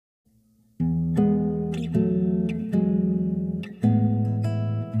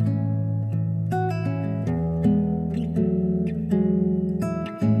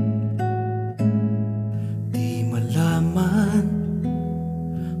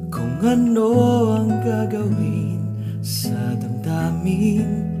Kung ano ang gagawin sa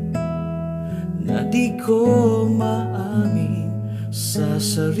damdamin na di ko maamin sa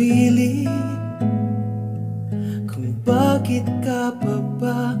sarili, kung bakit ka pa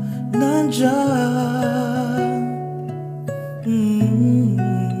ba nandyan.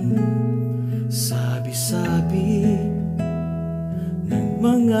 Sabi-sabi ng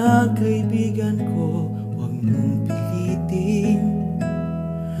mga kaibigan ko, huwag mong pilitin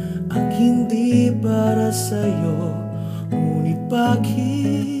ang hindi para sa'yo. Ngunit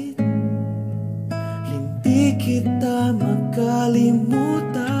bakit hindi kita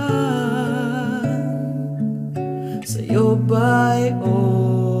makalimutan? Sa'yo ba'y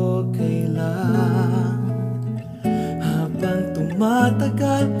okay lang? Habang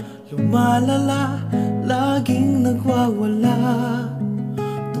tumatagal, lumalala, laging nagwawala,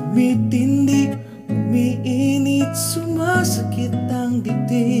 tumitindi, umiinit, sumasakit ang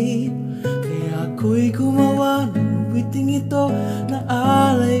dibdib. Kaya ako'y gumawa ng witing ito na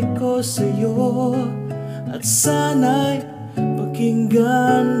alay ko sa'yo, at sana'y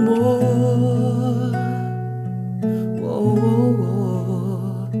pakinggan mo.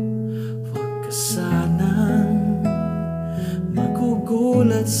 Huwag ka sanang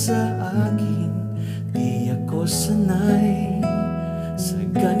magugulat sa akin, di ako sanay sa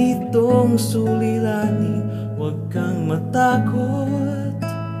ganitong suliranin. Huwag kang matakot,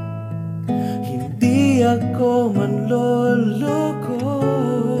 hindi ako manloloko.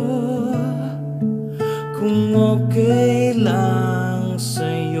 Kung okay lang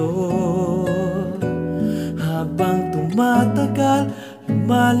sa'yo, habang tumatagal,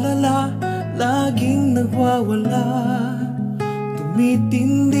 lumalala, laging nagwawala,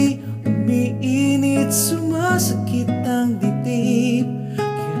 tumitindi, umiinit, sumasakit ang dibdib.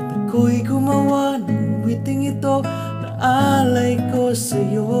 Kaya't ako'y gumawa ng witing ito na alay ko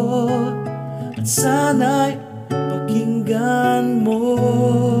sa'yo, at sana'y pakinggan mo.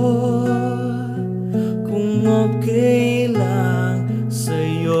 Kung okay lang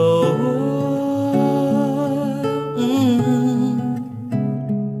sa'yo.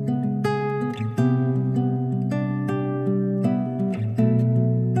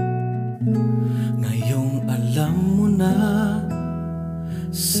 Ngayong alam mo na,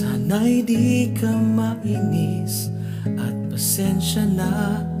 sana'y di ka mainis, at pasensya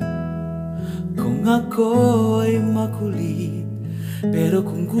na kung ako'y makulit. Pero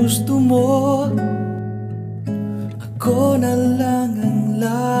kung gusto mo, ako na lang ang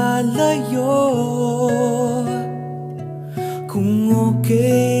lalayo. Kung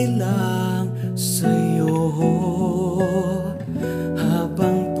okay lang sa'yo,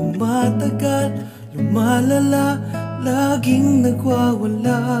 habang tumatagal, lumalala, laging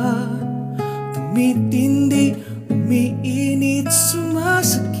nagwawala, tumitindi, umiinit,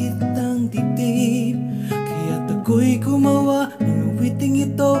 sumasakit ang dibdib. Kaya't ako'y gumawa ng witing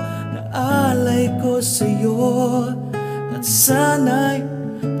ito na alay ko sa'yo, at sana'y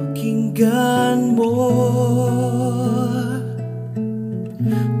pakinggan mo.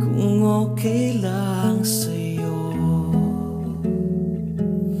 Kung okay lang